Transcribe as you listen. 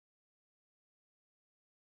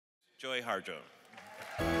Joy Harjo.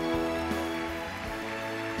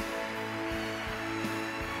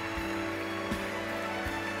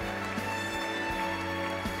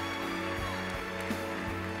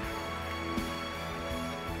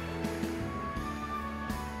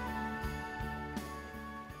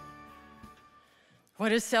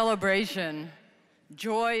 What a celebration.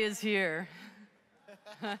 Joy is here.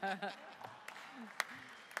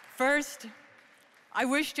 First, I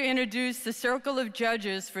wish to introduce the circle of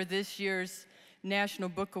judges for this year's National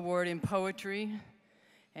Book Award in Poetry.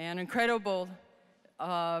 An incredible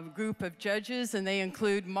group of judges, and they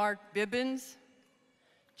include Mark Bibbins,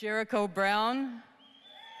 Jericho Brown,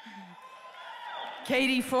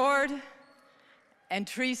 Katie Ford, and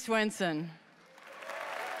Tree Swenson.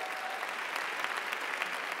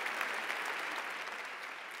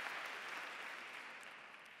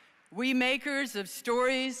 We makers of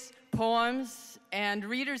stories, poems, and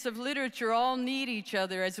readers of literature all need each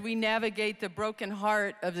other as we navigate the broken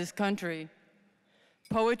heart of this country.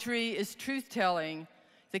 Poetry is truth-telling,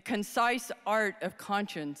 the concise art of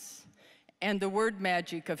conscience, and the word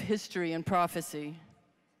magic of history and prophecy.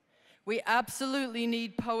 We absolutely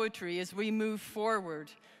need poetry as we move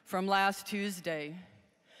forward from last Tuesday.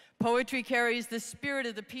 Poetry carries the spirit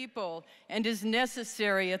of the people and is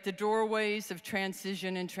necessary at the doorways of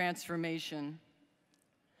transition and transformation.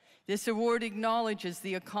 This award acknowledges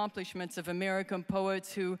the accomplishments of American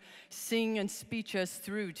poets who sing and speech us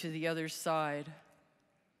through to the other side.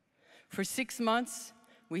 For 6 months,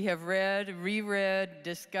 we have read, reread,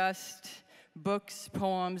 discussed books,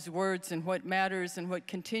 poems, words, and what matters and what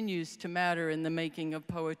continues to matter in the making of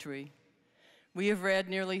poetry. We have read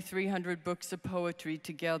nearly 300 books of poetry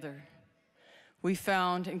together. We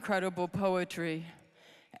found incredible poetry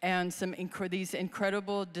and these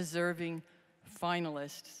incredible deserving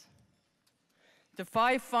finalists. The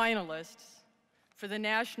 5 finalists for the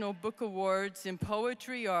National Book Awards in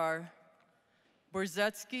Poetry are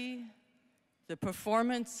Borzutsky, The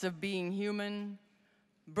Performance of Being Human,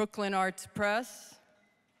 Brooklyn Arts Press,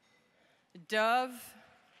 Dove,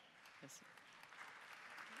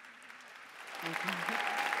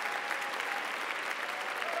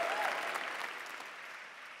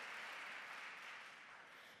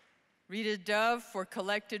 Rita Dove for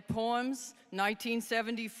Collected Poems,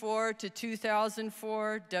 1974 to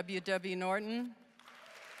 2004, W.W. Norton.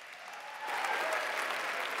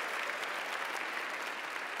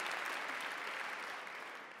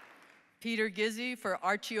 Peter Gizzi for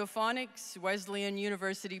Archaeophonics, Wesleyan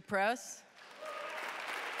University Press.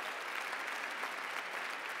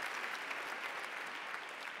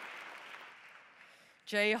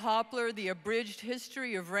 Jay Hopler, The Abridged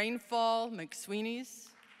History of Rainfall, McSweeney's.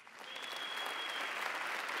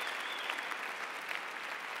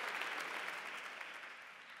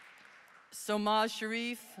 Somaj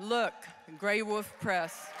Sharif, Look, Grey Wolf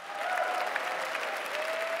Press.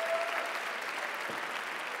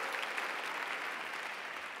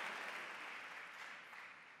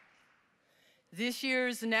 This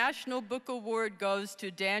year's National Book Award goes to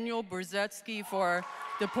Daniel Borzutsky for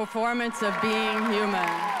The Performance of Being Human.